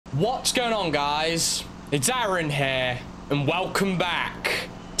What's going on, guys? It's Harran here, and welcome back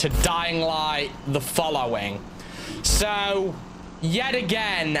to Dying Light the Following. So, yet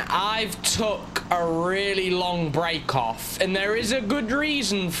again, I've took a really long break off, and there is a good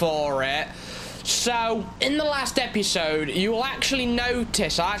reason for it. So, in the last episode, you will actually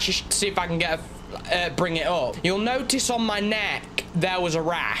notice, I'll actually see if I can get bring it up. You'll notice on my neck, there was a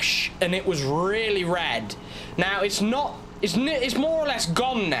rash, and it was really red. Now, it's more or less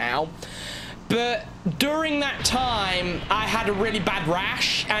gone now, but during that time, I had a really bad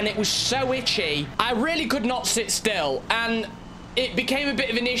rash, and it was so itchy, I really could not sit still, and it became a bit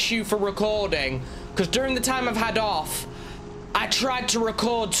of an issue for recording, because during the time I've had off, I tried to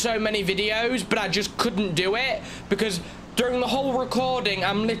record so many videos, but I just couldn't do it, because during the whole recording,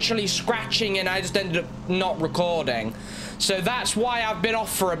 I'm literally scratching, and I just ended up not recording. So that's why I've been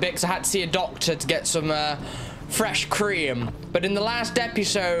off for a bit, because I had to see a doctor to get some fresh cream. But in the last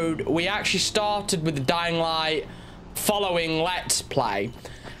episode, we actually started with the Dying Light Following Let's Play.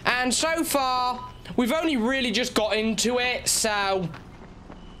 And so far, we've only really just got into it, so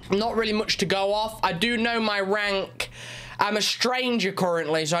not really much to go off. I do know my rank. I'm a stranger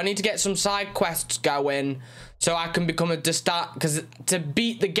currently, so I need to get some side quests going so I can become a because to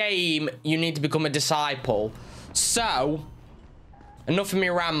beat the game, you need to become a disciple. So, enough of me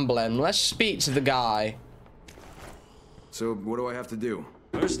rambling. Let's speak to the guy. So, what do I have to do?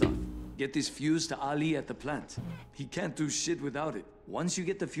 First off, get this fuse to Ali at the plant. He can't do shit without it. Once you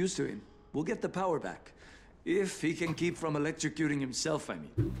get the fuse to him, we'll get the power back. If he can keep from electrocuting himself, I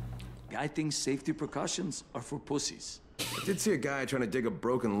mean. Guy thinks safety precautions are for pussies. I did see a guy trying to dig a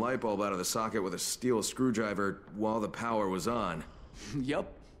broken light bulb out of the socket with a steel screwdriver while the power was on.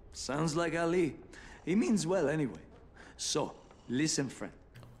 Yup, sounds like Ali. He means well anyway. So, listen, friend.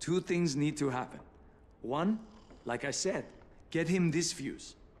 Two things need to happen. One, like I said, get him this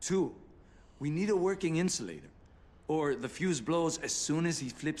fuse. Two, we need a working insulator, or the fuse blows as soon as he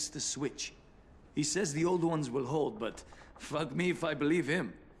flips the switch. He says the old ones will hold, but fuck me if I believe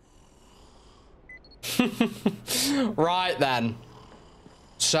him. Right then.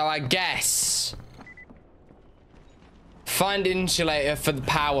 So I guess find insulator for the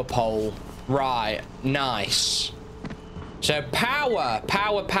power pole. Right, nice. So power.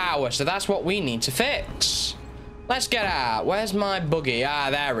 So that's what we need to fix. Let's get out. Where's my buggy? Ah,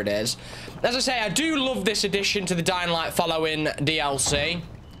 there it is. As I say, I do love this addition to the Dying Light Following DLC.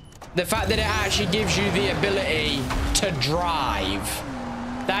 The fact that it actually gives you the ability to drive.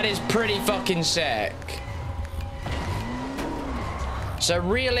 That is pretty fucking sick. So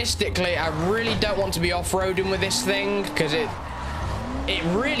realistically, I really don't want to be off-roading with this thing, because it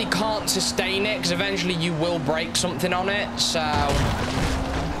really can't sustain it, because eventually you will break something on it. So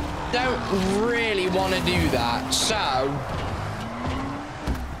don't really want to do that. So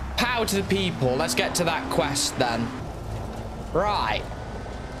power to the people. Let's get to that quest then. Right.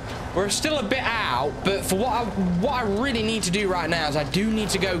 We're still a bit out, but for what I really need to do right now is I do need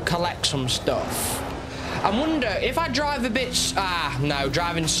to go collect some stuff. I wonder if I drive a bit... no,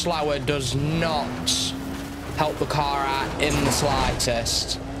 driving slower does not help the car out in the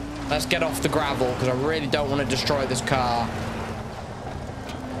slightest. Let's get off the gravel, because I really don't want to destroy this car.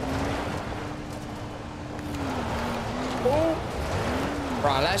 Oh.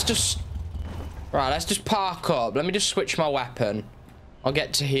 Right, let's just park up. Let me just switch my weapon. I'll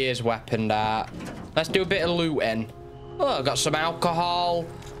get to here's weapon that. Let's do a bit of looting. Oh, I got some alcohol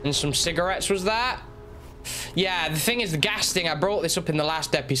and some cigarettes, was that? Yeah, the thing is, the gas thing, I brought this up in the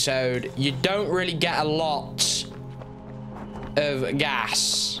last episode. You don't really get a lot of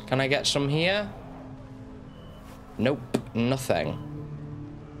gas. Can I get some here? Nope, nothing.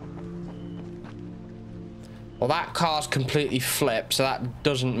 Well, that car's completely flipped, so that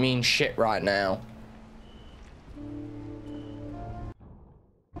doesn't mean shit right now.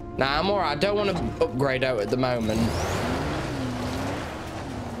 Nah, I'm alright. I don't want to upgrade out at the moment.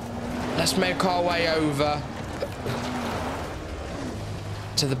 Let's make our way over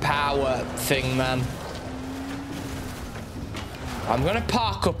to the power thing, man. I'm going to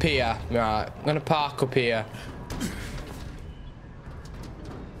park up here. Right, I'm going to park up here.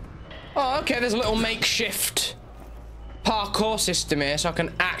 Oh, okay, there's a little makeshift parkour system here, so I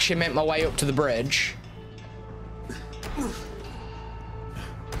can actually make my way up to the bridge.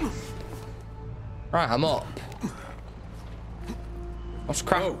 Right, I'm up. What's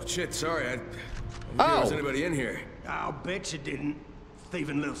crap? Oh, shit, sorry. I didn't think there was anybody in here. I'll bet you didn't,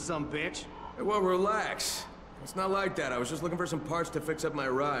 thieving little sumbitch. Hey, well, relax. It's not like that. I was just looking for some parts to fix up my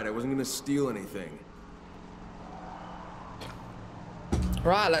ride. I wasn't gonna steal anything.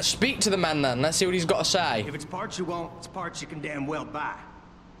 Right, let's speak to the man then. Let's see what he's got to say. If it's parts you want, it's parts you can damn well buy.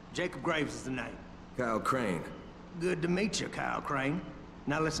 Jacob Graves is the name. Kyle Crane. Good to meet you, Kyle Crane.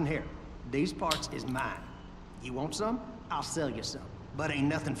 Now listen here. These parts is mine. You want some? I'll sell you some. But ain't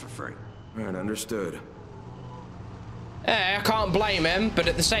nothing for free. Right, understood. Hey, I can't blame him, but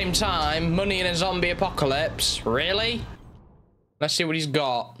at the same time, money in a zombie apocalypse. Really? Let's see what he's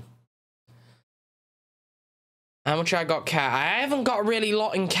got. How much I got cash? I haven't got really a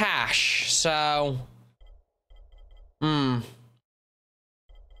lot in cash, so...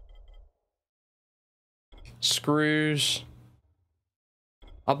 Screws.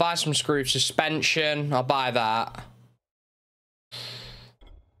 I'll buy some screw suspension. I'll buy that.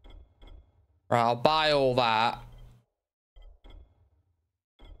 Right, I'll buy all that.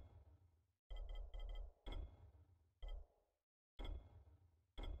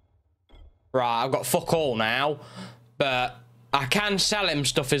 Right, I've got fuck all now, but I can sell him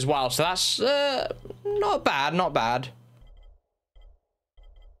stuff as well, so that's not bad, not bad.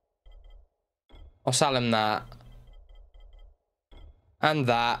 I'll sell him that. And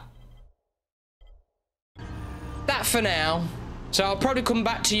that. That for now. So I'll probably come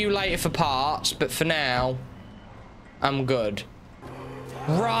back to you later for parts, but for now, I'm good.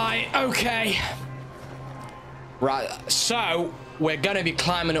 Right, okay. Right, so we're gonna be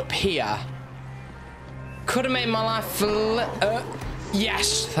climbing up here. Could have made my life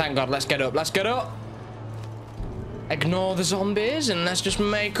yes, thank God. Let's get up. Let's get up. Ignore the zombies and let's just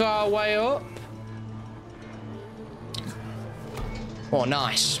make our way up. Oh,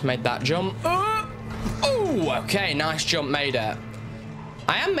 nice. Made that jump. Oh, okay. Nice jump. Made it.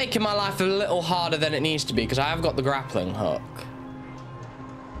 I am making my life a little harder than it needs to be because I have got the grappling hook.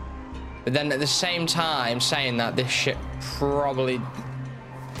 But then at the same time, saying that, this shit probably...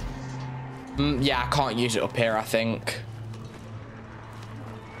 yeah, I can't use it up here, I think.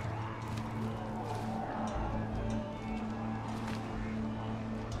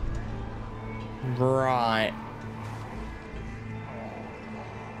 Right.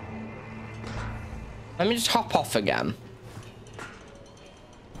 Let me just hop off again.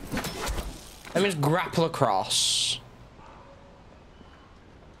 Let me just grapple across.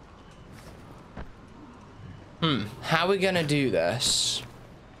 How are we gonna do this?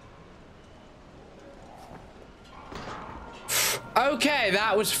 Okay,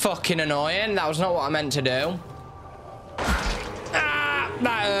 that was fucking annoying. That was not what I meant to do. Ah,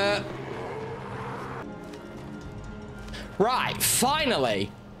 that hurt. Right,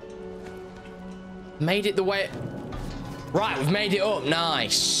 finally. Made it the way... Right, we've made it up.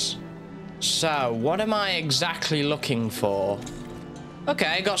 Nice. So, what am I exactly looking for?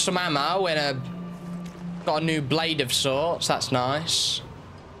 Okay, got some ammo in a... Got a new blade of sorts. That's nice.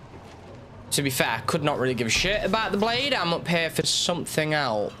 To be fair, I could not really give a shit about the blade. I'm up here for something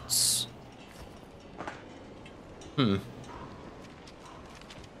else.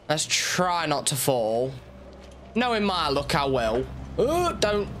 Let's try not to fall. Knowing my luck, I will. Oh,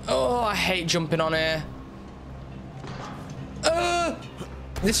 don't. Oh, I hate jumping on here.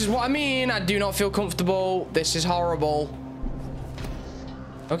 This is what I mean. I do not feel comfortable. This is horrible.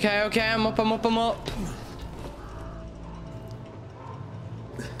 Okay, okay. I'm up, I'm up, I'm up.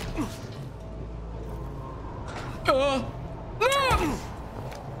 No!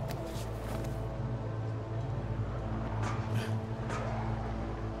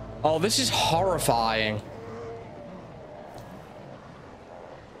 Oh, this is horrifying.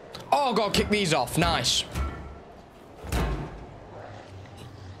 Oh, God, kick these off. Nice.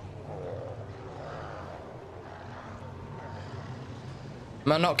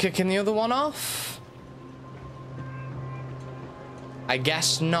 Am I not kicking the other one off? I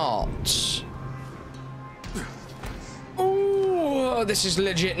guess not. Ooh, this is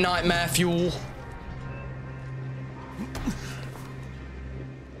legit nightmare fuel.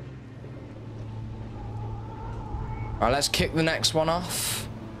 Alright, let's kick the next one off.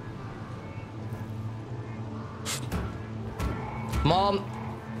 Come on.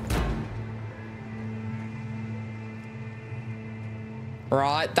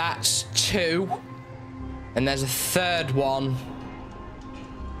 Right, that's 2. And there's a third one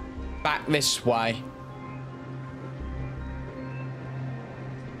back this way.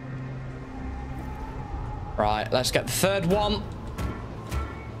 Right, let's get the third one.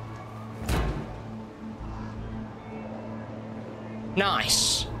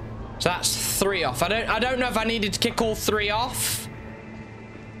 Nice. So that's 3 off. I don't know if I needed to kick all 3 off,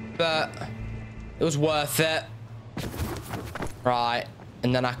 but it was worth it. Right,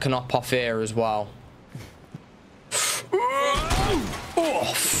 and then I can hop off here as well.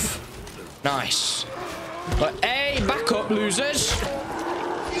 Oof. Nice. But hey, back up, losers.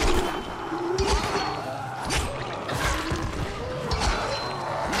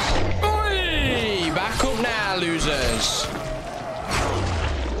 there, losers.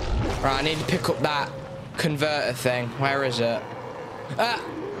 Right, I need to pick up that converter thing. Where is it?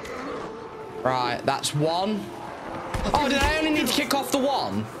 Right, that's one. Oh, did I only need to kick off the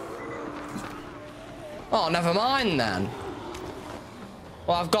one? Oh, never mind then.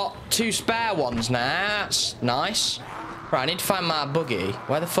 Well, I've got 2 spare ones now. That's nice. Right, I need to find my buggy.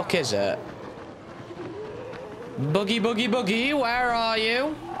 Where the fuck is it? Buggy, buggy, buggy, where are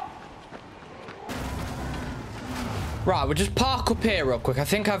you? Right, we'll just park up here real quick. I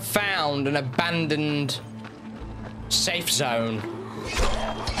think I've found an abandoned safe zone.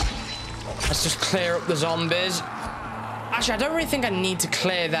 Let's just clear up the zombies. Actually, I don't really think I need to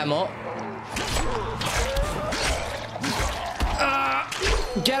clear them up.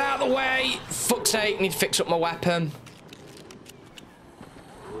 Get out of the way. Fuck's sake, need to fix up my weapon.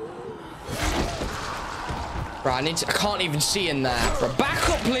 Right, I can't even see in there. Right, back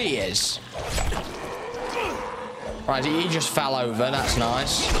up, please. Right, he just fell over. That's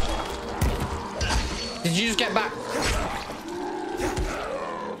nice. Did you just get back?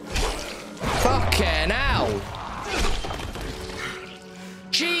 Fucking hell.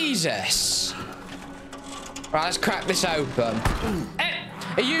 Jesus. Right, let's crack this open. Hey,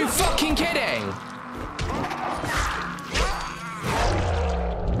 are you fucking kidding?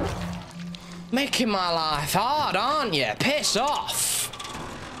 Making my life hard, aren't you? Piss off.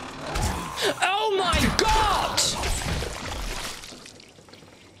 Oh my God!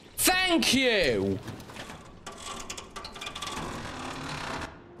 Thank you.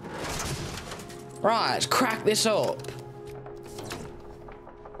 Right, let's crack this up.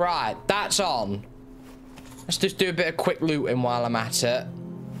 Right, that's on. Let's just do a bit of quick looting while I'm at it.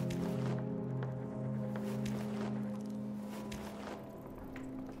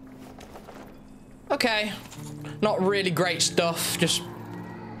 Okay. Not really great stuff, just...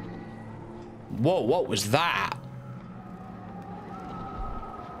 Whoa, what was that?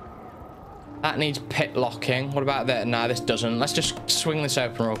 That needs pit locking. What about that? No, this doesn't. Let's just swing this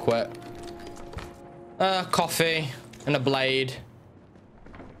open real quick. Coffee and a blade.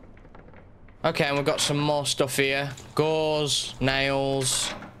 Okay, and we've got some more stuff here. Gauze,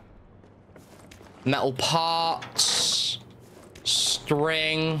 nails, metal parts,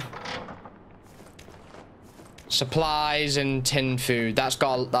 string, supplies, and tin food. That's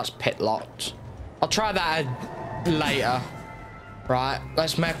pit locked. I'll try that later. Right,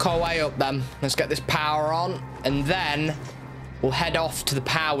 let's make our way up then. Let's get this power on, and then we'll head off to the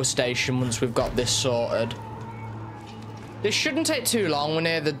power station once we've got this sorted. This shouldn't take too long. We're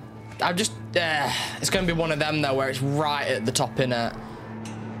near the... it's going to be one of them, though, where it's right at the top, innit?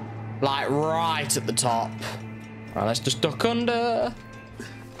 Like, right at the top. Right, let's just duck under.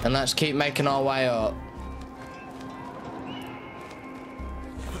 And let's keep making our way up.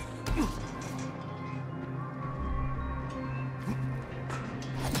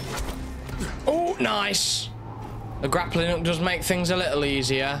 Oh, nice. The grappling hook does make things a little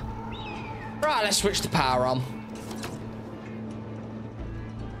easier. Right, let's switch the power on.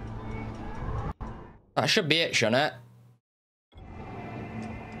 That should be it, shouldn't it?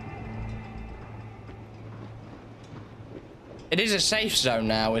 It is a safe zone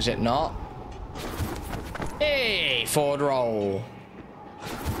now, is it not? Hey, forward roll.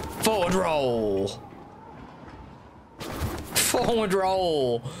 Forward roll. Forward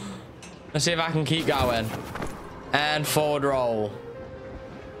roll. Let's see if I can keep going. And forward roll.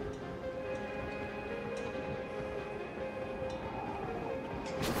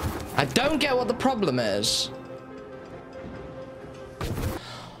 I don't get what the problem is.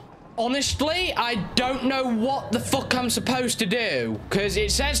 Honestly, I don't know what the fuck I'm supposed to do. Because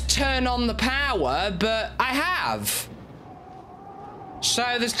it says turn on the power, but I have. So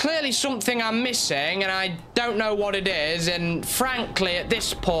there's clearly something I'm missing, and I don't know what it is. And frankly, at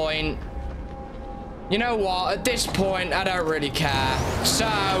this point... You know what? At this point, I don't really care. So...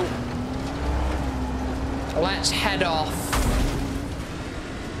 let's head off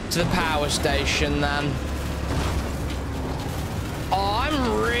to the power station, then. Oh,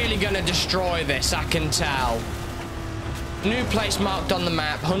 I'm really gonna destroy this, I can tell. New place marked on the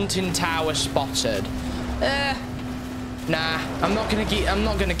map. Hunting tower spotted. Nah, I'm not gonna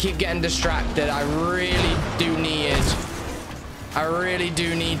keep getting distracted. I really do need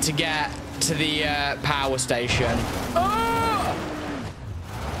to get to the power station. Oh!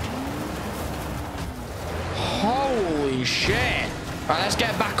 Holy shit. Right, let's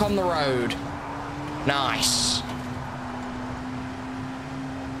get back on the road. Nice.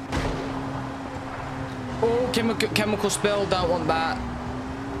 Oh, chemical spill. Don't want that.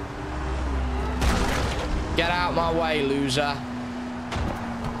 Get out my way, loser.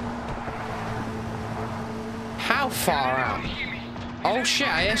 How far out? Oh shit,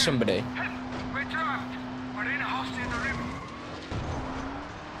 I hear somebody.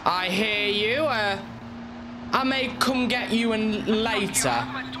 I hear you. I may come get you later.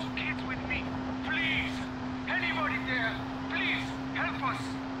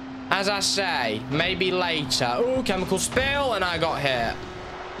 As I say, maybe later. Oh, chemical spill, and I got hit.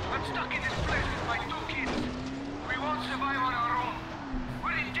 I'm stuck in this place with my 2 kids. We won't survive on our own.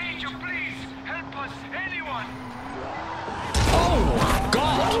 We're in danger, please. Help us, anyone. Oh,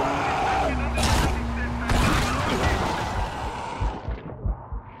 God.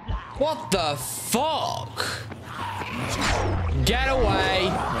 What the fuck? Get away.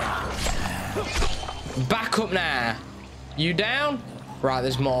 Back up now. You down? Right,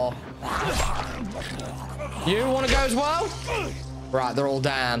 there's more. You want to go as well? Right, they're all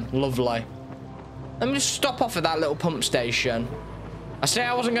down. Lovely. Let me just stop off at that little pump station. I say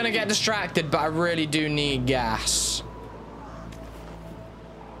I wasn't going to get distracted, but I really do need gas.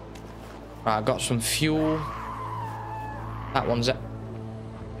 Right, I've got some fuel. That one's it.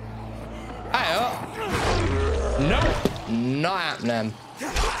 Hey, oh. Nope. Not happening.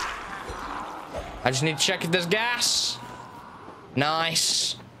 I just need to check if there's gas.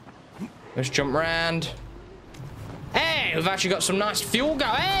 Nice. Let's jump around. Hey, we've actually got some nice fuel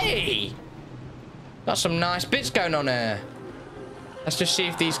going. Hey! Got some nice bits going on here. Let's just see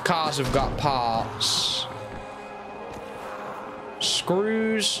if these cars have got parts.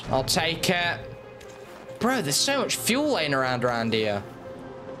 Screws. I'll take it. Bro, there's so much fuel laying around here.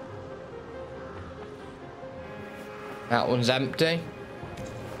 That one's empty.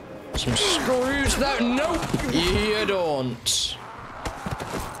 Some screws though. Nope. You don't.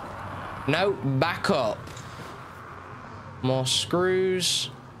 Nope. Back up. More screws.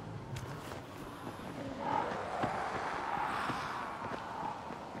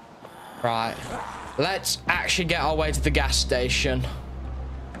 Right. Let's actually get our way to the gas station.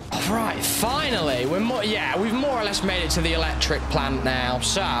 Right, finally. We've more or less made it to the electric plant now.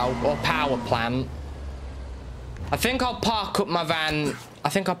 Or power plant. I think I'll park up my van. I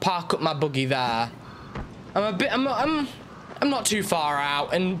think I'll park up my buggy there. I'm not too far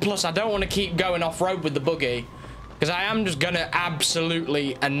out, and plus I don't want to keep going off-road with the buggy, because I am just gonna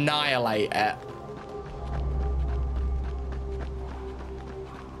absolutely annihilate it.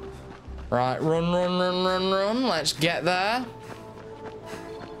 Right, run. Let's get there.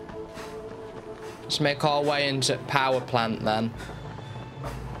 Let's make our way into power plant then.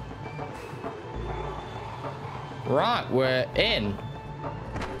 Right, we're in.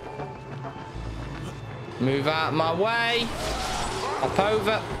 Move out of my way. Hop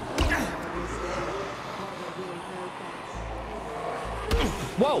over.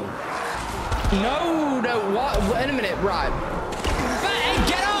 Whoa. No, what? Wait a minute, right. Hey,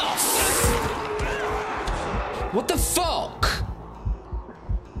 get off! What the fuck?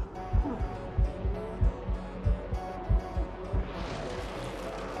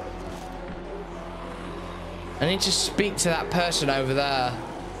 I need to speak to that person over there.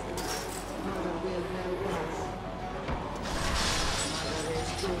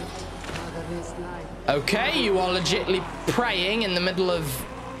 Okay, you are legitimately praying in the middle of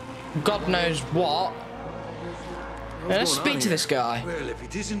God knows what. Now, let's speak to this guy. Well, if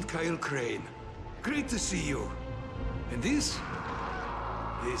it isn't Kyle Crane, great to see you. And this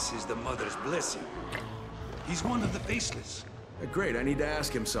is the Mother's blessing. He's one of the Faceless. Great, I need to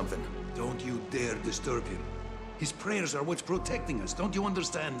ask him something. Don't you dare disturb him. His prayers are what's protecting us, don't you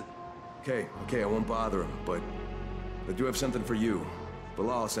understand? Okay, I won't bother him, but I do have something for you.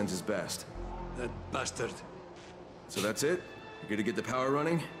 Bilal sends his best. That bastard. So that's it? You're gonna get the power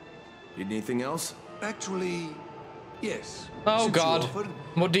running? Need anything else? Actually, yes. Oh Since you God, offered,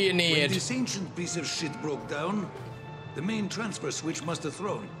 what do you when need? this ancient piece of shit broke down, the main transfer switch must have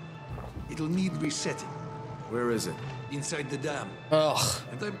thrown. It'll need resetting. Where is it? Inside the dam. Ugh.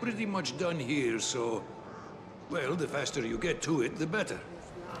 And I'm pretty much done here, so... Well, the faster you get to it, the better.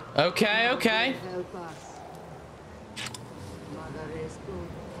 Okay.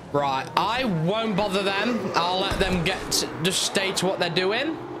 Right, I won't bother them. I'll let them just stay to what they're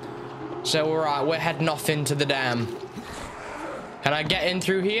doing. So, alright, we're heading off into the dam. Can I get in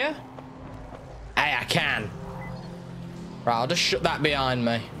through here? Hey, I can. Right, I'll just shut that behind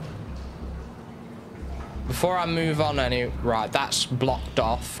me. Before I move on right, that's blocked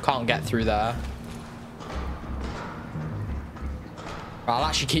off. Can't get through there. Right, I'll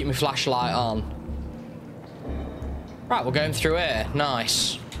actually keep my flashlight on. Right, we're going through here.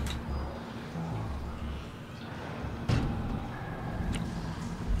 Nice.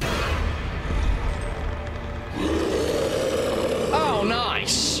 Oh,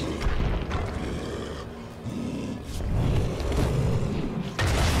 nice.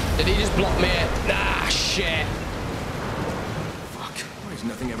 blocked me in. Ah, shit. Fuck. Why is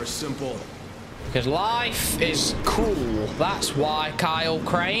nothing ever simple? Because life is cruel. That's why, Kyle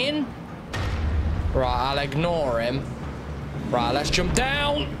Crane. Right, I'll ignore him. Right, let's jump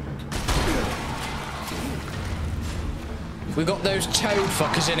down. We got those toad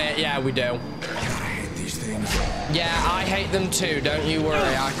fuckers in it. Yeah, we do. God, I hate these things. Yeah, I hate them too. Don't you worry.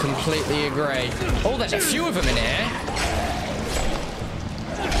 I completely agree. Oh, there's a few of them in here.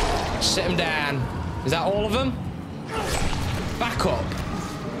 Sit them down. Is that all of them? Back up.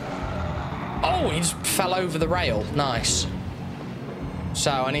 Oh, he just fell over the rail. Nice.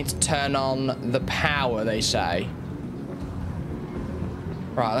 So I need to turn on the power, they say.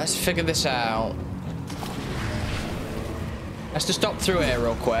 Right, let's figure this out. Let's just stop through here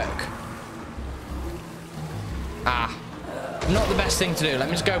real quick. Ah. Not the best thing to do. Let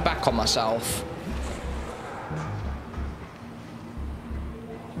me just go back on myself.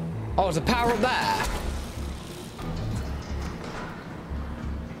 Oh, is the power up there?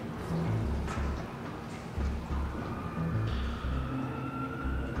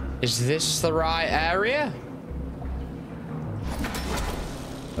 Is this the right area?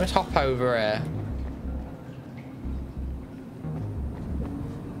 Let's hop over here.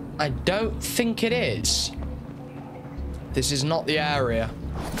 I don't think it is. This is not the area.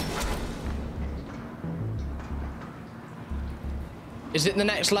 Is it the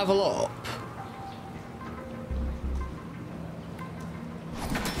next level up?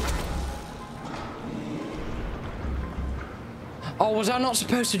 Oh, was I not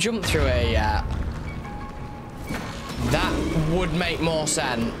supposed to jump through here yet? That would make more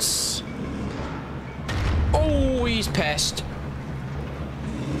sense. Oh, he's pissed.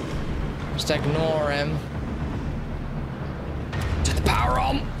 Just ignore him. Turn the power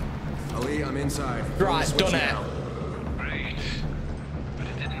on. Ali, I'm inside. Right, Switch done now. it. Great. But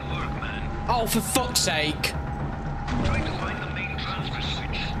it didn't work, man. Oh, for fuck's sake. Try to find the main transfer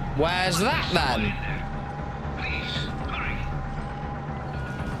switch. Where's that In then? there. Please, hurry.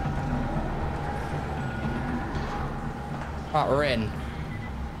 Right, we're in.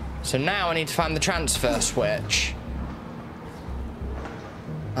 So now I need to find the transfer switch.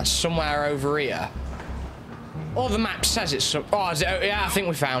 That's somewhere over here. Oh, the map says it's some... Oh, is it? Yeah, I think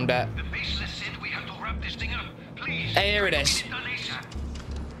we found it. The baseless said we have to wrap this thing up. Please. Hey, here it is. Get it done ASAP.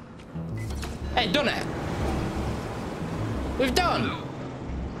 Hey, done it. We've done. Hello?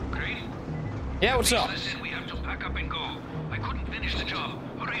 Crane? Yeah, what's up? Baseless said we have to pack up and go. I couldn't finish the job.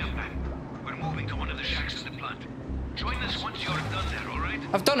 Hurry up, man. We're moving to one of the shacks in the plant. Join us once you're done there, all right?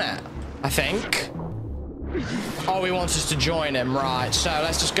 I've done it, I think. Oh, he wants us to join him, right. So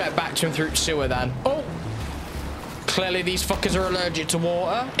let's just get back to him through sewer then. Oh. Clearly these fuckers are allergic to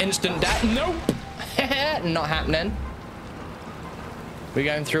water. Instant death. Nope. Not happening. We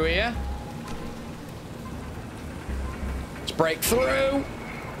going through here? Let's break through.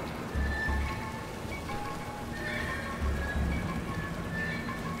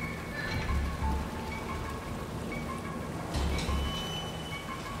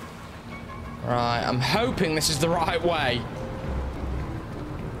 Right, I'm hoping this is the right way.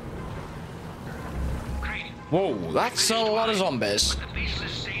 Crane. Whoa, that's a lot of zombies. But the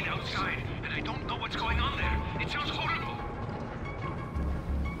baseless stayed outside, and I don't know what's going on there. It sounds horrible.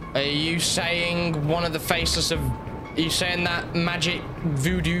 Are you saying one of the faceless of... Are you saying that magic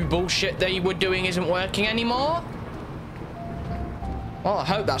voodoo bullshit they were doing isn't working anymore? Well, I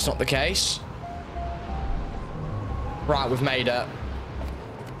hope that's not the case. Right, we've made it.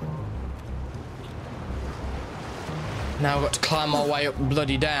 Now we've got to climb our way up the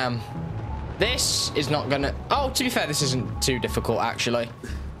bloody dam. This is not gonna... Oh, to be fair, this isn't too difficult, actually.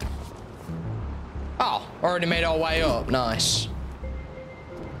 Oh, already made our way up. Nice.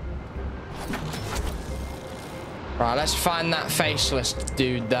 Right, let's find that faceless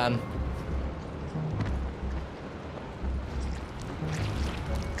dude then.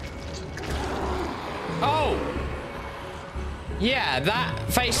 Oh! Yeah,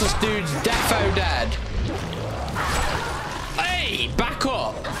 that faceless dude's defo dead. Hey, back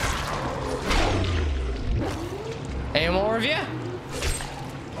up. Any more of you?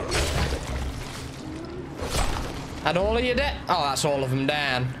 Had all of you dead? Oh, that's all of them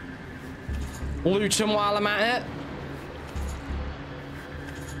down. Loot them while I'm at it.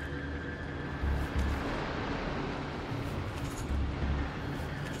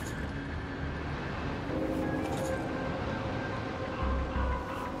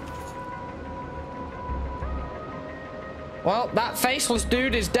 Well, that faceless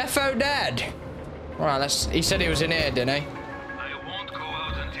dude is defo dead. Alright, let's... He said he was in here, didn't he? I won't go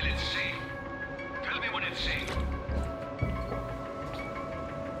out until it's safe. Tell me when it's safe.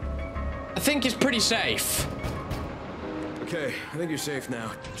 think it's pretty safe. Okay, I think you're safe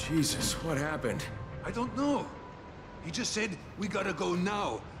now. Jesus, what happened? I don't know. He just said, we gotta go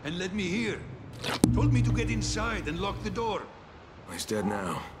now, and let me here. Told me to get inside and lock the door. He's dead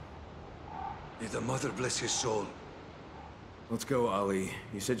now. May the mother bless his soul. Let's go, Ali.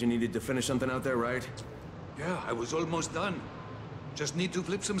 You said you needed to finish something out there, right? Yeah, I was almost done. Just need to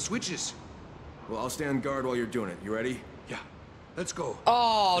flip some switches. Well, I'll stand guard while you're doing it. You ready? Yeah, let's go.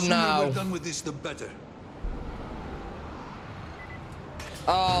 Oh, The sooner no. we're done with this, the better.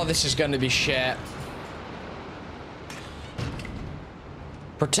 Oh, this is going to be shit.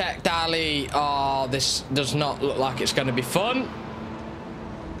 Protect Ali. Oh, this does not look like it's going to be fun.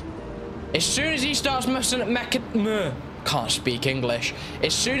 As soon as he starts messing up can't speak English.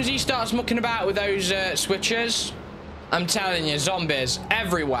 As soon as he starts mucking about with those switches, I'm telling you, zombies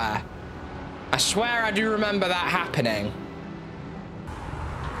everywhere. I swear I do remember that happening.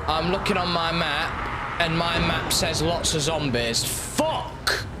 I'm looking on my map, and my map says lots of zombies.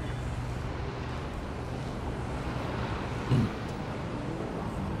 Fuck!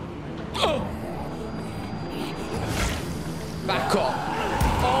 Oh. Back up.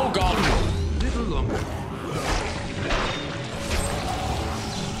 Oh, God. A little longer.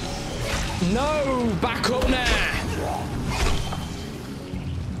 No! Back up now!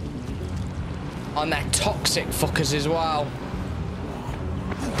 And they're toxic fuckers as well.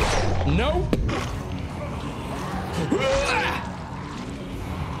 Nope!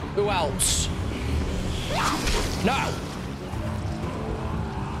 Who else? No!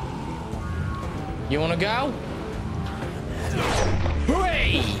 You wanna go?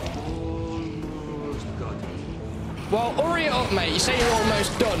 Hooray! Almost got it. Well, hurry it up, mate. You say you're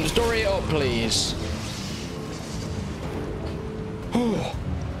almost done. Just hurry it up, please.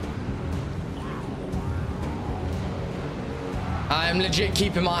 I am legit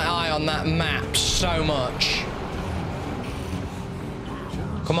keeping my eye on that map so much.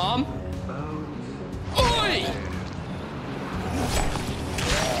 Come on. Oi!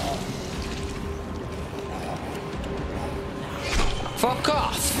 Fuck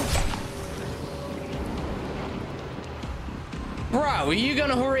off. Bro, are you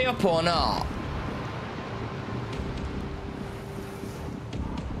gonna hurry up or not?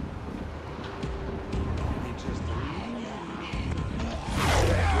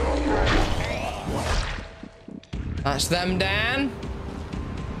 That's them, Dan.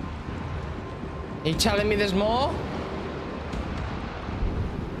 Are you telling me there's more?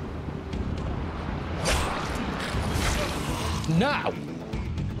 No.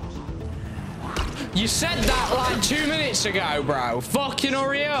 You said that like 2 minutes ago, bro. Fucking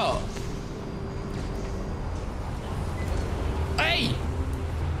hurry up. Hey.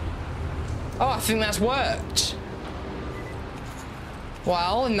 Oh, I think that's worked.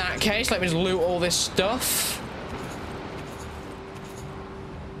 Well, in that case, let me just loot all this stuff.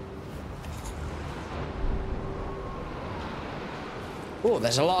 Oh,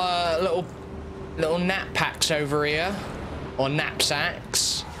 there's a lot of little nap packs over here. Or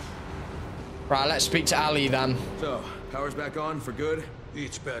knapsacks. Right, let's speak to Ali then. So, power's back on for good?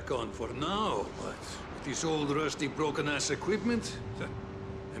 It's back on for now, but with this old rusty broken-ass equipment,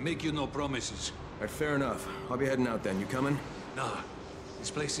 I make you no promises. Alright, fair enough. I'll be heading out then. You coming? Nah, this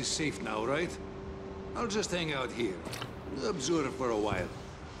place is safe now, right? I'll just hang out here. Observe for a while.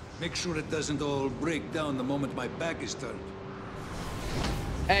 Make sure it doesn't all break down the moment my back is turned.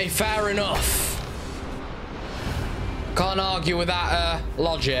 Hey, fair enough. Can't argue with that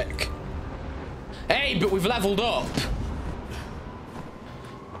logic. Hey, but we've leveled up.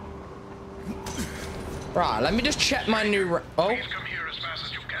 Right, let me just check my new... Oh. Please come here as fast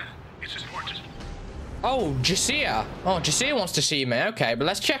as you can. It's important. Oh, Jasia. Oh, Jasia wants to see me. Okay, but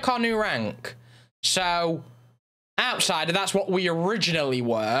let's check our new rank. So, outsider, that's what we originally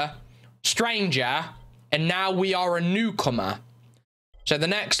were. Stranger, and now we are a newcomer. So the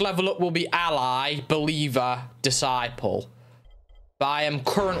next level up will be ally, believer, disciple. But I am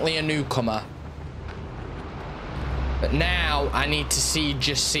currently a newcomer. But now I need to see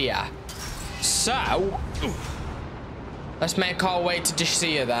Jasia. So, let's make our way to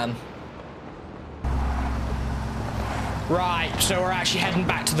Jasia then. Right, so we're actually heading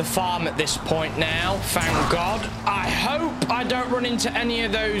back to the farm at this point now, thank God. I hope I don't run into any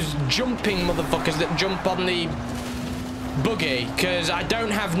of those jumping motherfuckers that jump on the buggy, because I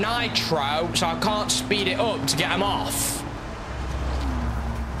don't have nitro, so I can't speed it up to get them off.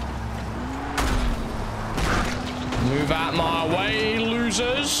 Move out my way,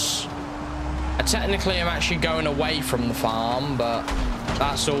 losers. Technically, I'm actually going away from the farm, but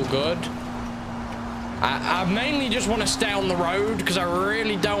that's all good. I mainly just want to stay on the road because I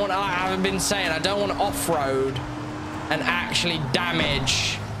really don't want to, I've been saying, I don't want to off-road and actually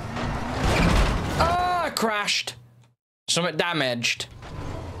damage. Oh, I crashed. Something damaged.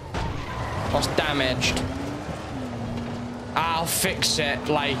 What's damaged? I'll fix it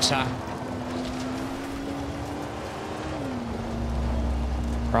later.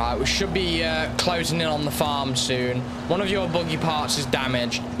 Right, we should be closing in on the farm soon. One of your buggy parts is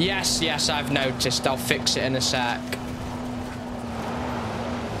damaged. Yes, yes, I've noticed. I'll fix it in a sec.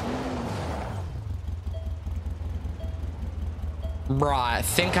 Right, I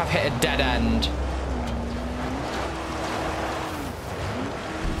think I've hit a dead end.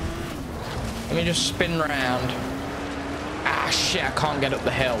 Let me just spin round. Ah, shit, I can't get up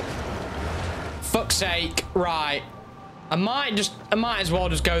the hill. Fuck's sake. Right. I might as well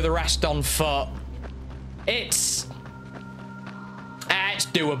just go the rest on foot. It's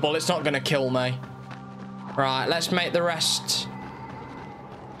doable. It's not going to kill me. Right, let's make the rest.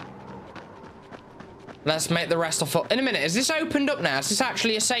 Let's make the rest on foot. In a minute, is this opened up now? Is this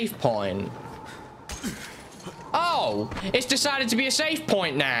actually a safe point? Oh, it's decided to be a safe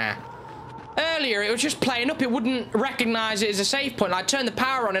point now. Earlier, it was just playing up. It wouldn't recognize it as a safe point. I turned the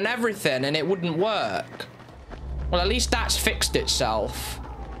power on and everything, and it wouldn't work. Well, at least that's fixed itself.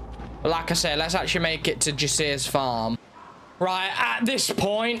 But like I said, let's actually make it to Jasir's farm. Right, at this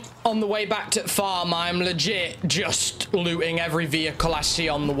point, on the way back to the farm, I'm legit just looting every vehicle I see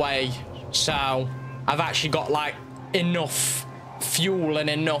on the way. So, I've actually got, like, enough fuel and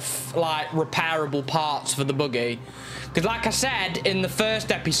enough, like, repairable parts for the buggy. Because like I said in the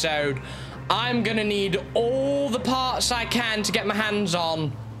first episode, I'm going to need all the parts I can to get my hands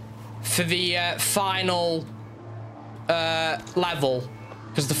on for the final level.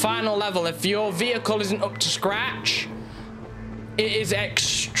 Because the final level, if your vehicle isn't up to scratch, it is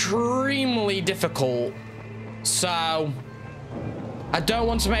extremely difficult. So I don't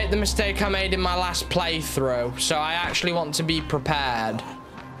want to make the mistake I made in my last playthrough. So I actually want to be prepared.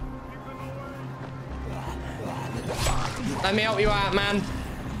 Let me help you out, man.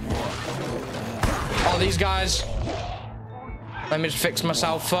 Oh, these guys. Let me just fix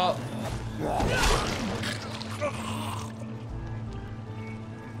myself up.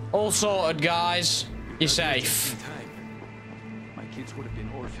 All sorted, guys. You're safe. My kids would have been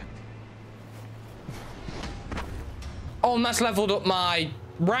orphaned. Oh, and that's leveled up my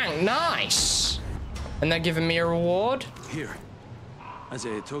rank. Nice. And they're giving me a reward. Here, as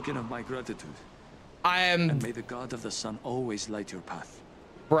a token of my gratitude. And may the god of the sun always light your path.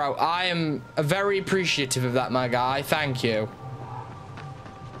 Bro, I am very appreciative of that, my guy. Thank you.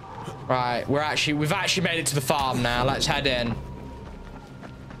 Right, we've actually made it to the farm now. Let's head in.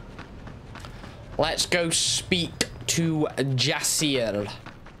 Let's go speak to Jasir.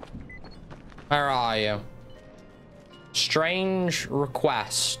 Where are you? Strange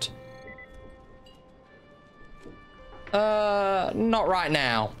request. Not right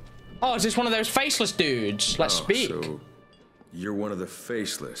now. Oh, is this one of those faceless dudes? Let's speak. So you're one of the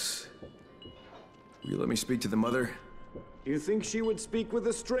faceless. Will you let me speak to the mother? You think she would speak with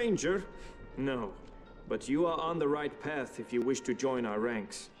a stranger? No. But you are on the right path if you wish to join our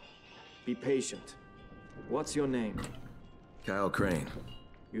ranks. Be patient. What's your name? Kyle Crane.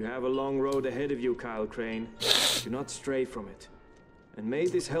 You have a long road ahead of you, Kyle Crane. Do not stray from it. And may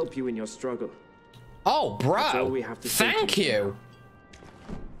this help you in your struggle. Oh, bro. That's all we have to say. Thank you.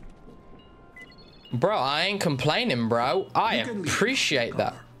 Bro, I ain't complaining, bro. I appreciate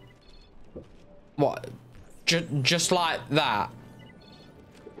that. What? Just like that?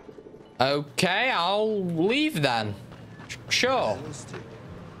 Okay, I'll leave then. Sure.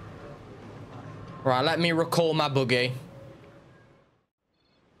 Right, let me recall my buggy.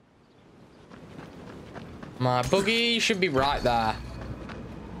 My buggy should be right there.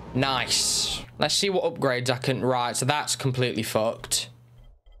 Nice. Let's see what upgrades I can... Right, so that's completely fucked.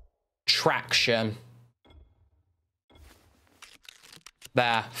 Traction.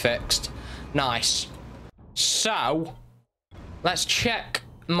 There, fixed. Nice. So, let's check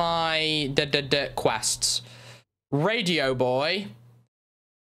my quests. Radio boy.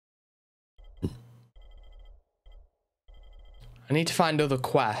 I need to find other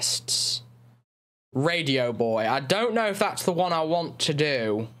quests. Radio boy. I don't know if that's the one I want to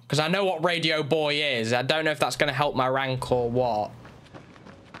do. Because I know what radio boy is. I don't know if that's going to help my rank or what.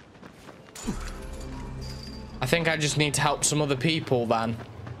 I think I just need to help some other people then.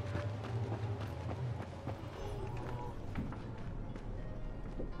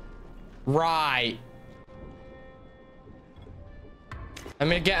 Right. Let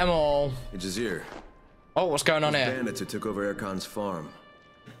me get them all. Hey, Jasir. Oh, what's going on here? Bandits who took over Erkan's farm.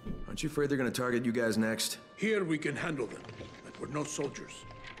 Aren't Aren't you afraid they're gonna target you guys next? Here we can handle them, but we're no soldiers.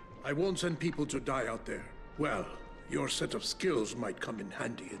 I won't send people to die out there. Well, your set of skills might come in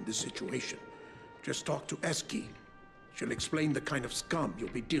handy in this situation. Just talk to Eski. She'll explain the kind of scum you'll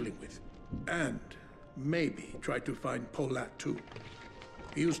be dealing with. And maybe try to find Polat too.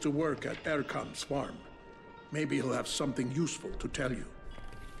 He used to work at Erkam's farm. Maybe he'll have something useful to tell you.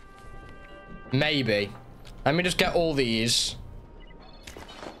 Maybe. Let me just get all these.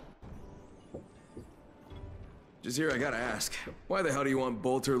 Jazeer, I gotta ask, why the hell do you want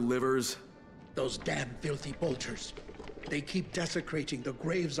bolter livers? Those damn filthy vultures. They keep desecrating the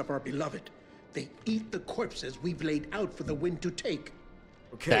graves of our beloved. They eat the corpses we've laid out for the wind to take.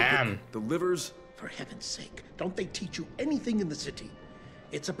 Okay, damn. The livers? For heaven's sake, don't they teach you anything in the city?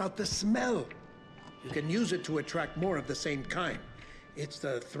 It's about the smell. You can use it to attract more of the same kind. It's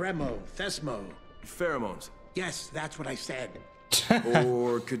the thesmo. Pheromones. Yes, that's what I said.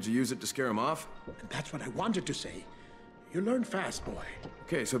 Or could you use it to scare them off? And that's what I wanted to say. You learn fast, boy.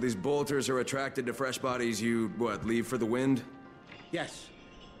 Okay, so these bolters are attracted to fresh bodies you, what, leave for the wind? Yes.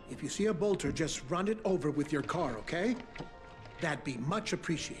 If you see a bolter, just run it over with your car, okay? That'd be much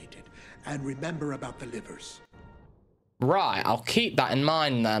appreciated. And remember about the livers. Right, I'll keep that in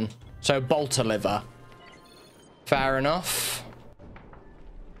mind then. So, bolter liver. Fair enough.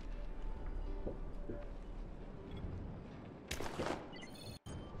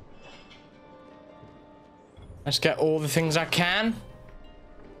 Let's get all the things I can.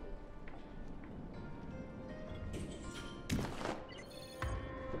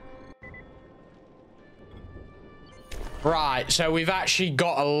 Right, so we've actually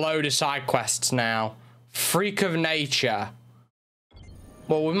got a load of side quests now. Freak of nature.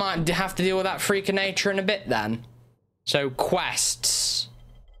 Well, we might have to deal with that freak of nature in a bit then. So, quests.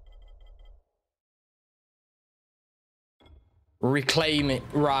 Reclaim it.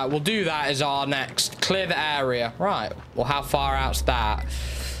 Right, we'll do that as our next. Clear the area. Right, well, how far out's that?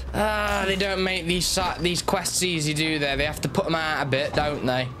 They don't make these quests easy, do they? They have to put them out a bit, don't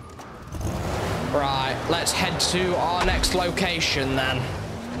they? Right, let's head to our next location then.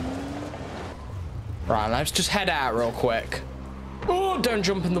 Right, let's just head out real quick. Oh, don't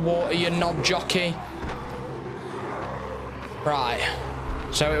jump in the water, you knob jockey. Right,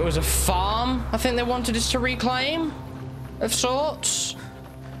 so it was a farm I think they wanted us to reclaim, of sorts.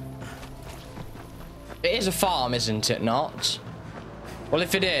 It is a farm, isn't it not? Well,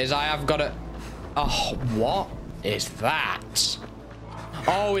 if it is, I have got to... Oh, what is that?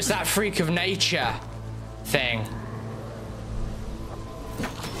 Oh, it's that freak of nature thing.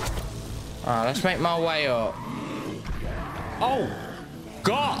 Alright, let's make my way up. Oh,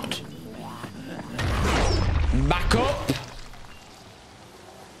 God. Back up.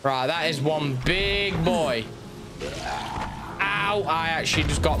 Right, that is one big boy. Ow, I actually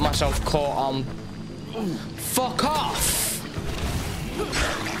just got myself caught on... Fuck off.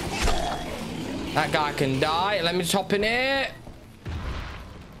 That guy can die. Let me just hop in here.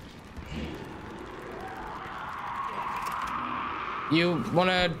 You want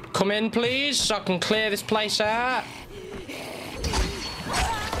to come in, please, so I can clear this place out?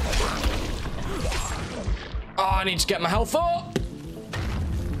 Oh, I need to get my health up.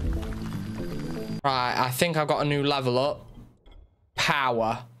 Right, I think I've got a new level up.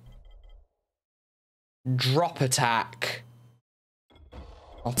 Power. Drop attack.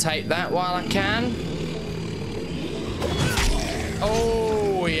 I'll take that while I can.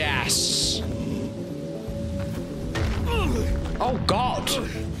 Oh, yes. Oh, God.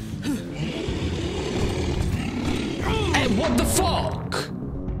 Hey, what the fuck?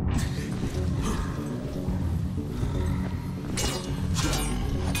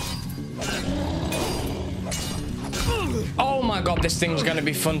 Oh, my God, this thing's going to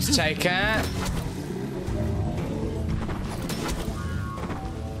be fun to take out.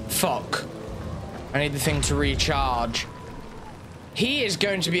 Fuck. I need the thing to recharge. He is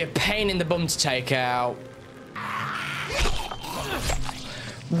going to be a pain in the bum to take out.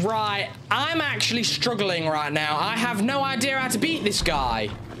 Right, I'm actually struggling right now. I have no idea how to beat this guy.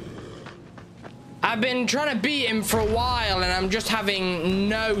 I've been trying to beat him for a while and I'm just having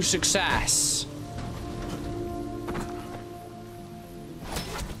no success.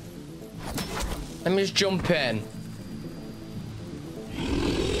 Let me just jump in.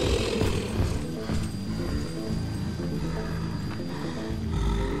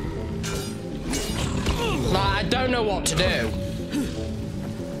 I don't know what to do.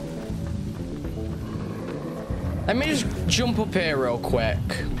 Let me just jump up here real quick.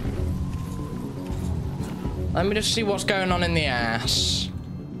 Let me just see what's going on in the ass.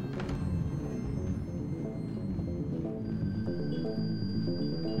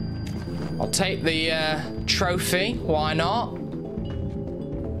 I'll take the trophy. Why not?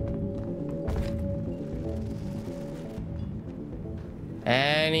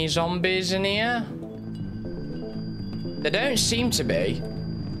 Any zombies in here? There don't seem to be.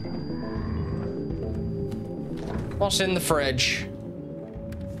 What's in the fridge?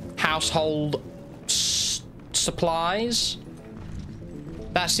 Household supplies?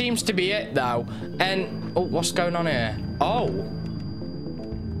 That seems to be it, though. And... oh, what's going on here? Oh.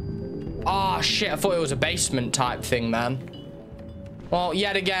 Oh, shit. I thought it was a basement type thing, then. Well,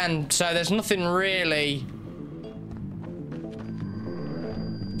 yet again, so there's nothing really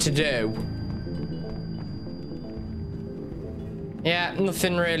to do. Yeah,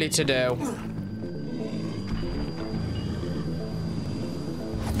 nothing really to do.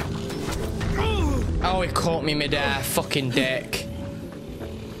 Oh, he caught me midair. Fucking dick.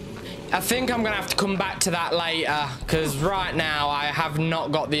 I think I'm gonna have to come back to that later, because right now I have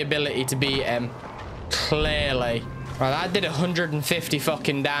not got the ability to beat him. Clearly. Right, that did 150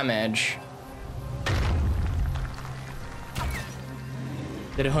 fucking damage.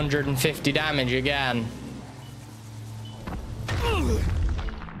 Did 150 damage again.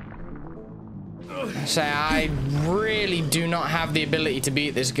 So I really do not have the ability to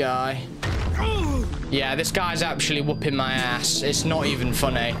beat this guy. Yeah, this guy's actually whooping my ass. It's not even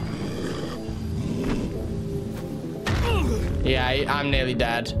funny. Yeah, I'm nearly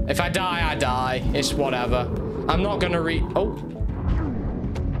dead. If I die, I die. It's whatever. I'm not gonna oh.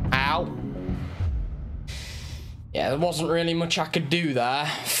 Ow. Yeah, there wasn't really much I could do there.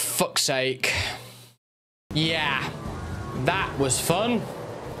 Fuck's sake. Yeah. That was fun.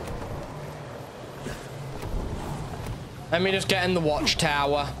 Let me just get in the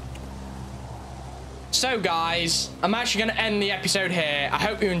watchtower. So guys, I'm actually going to end the episode here. I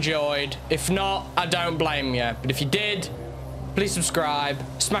hope you enjoyed. If not, I don't blame you. But if you did, please subscribe,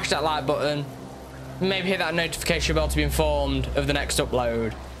 smash that like button, and maybe hit that notification bell to be informed of the next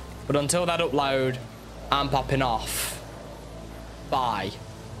upload. But until that upload, I'm popping off. Bye.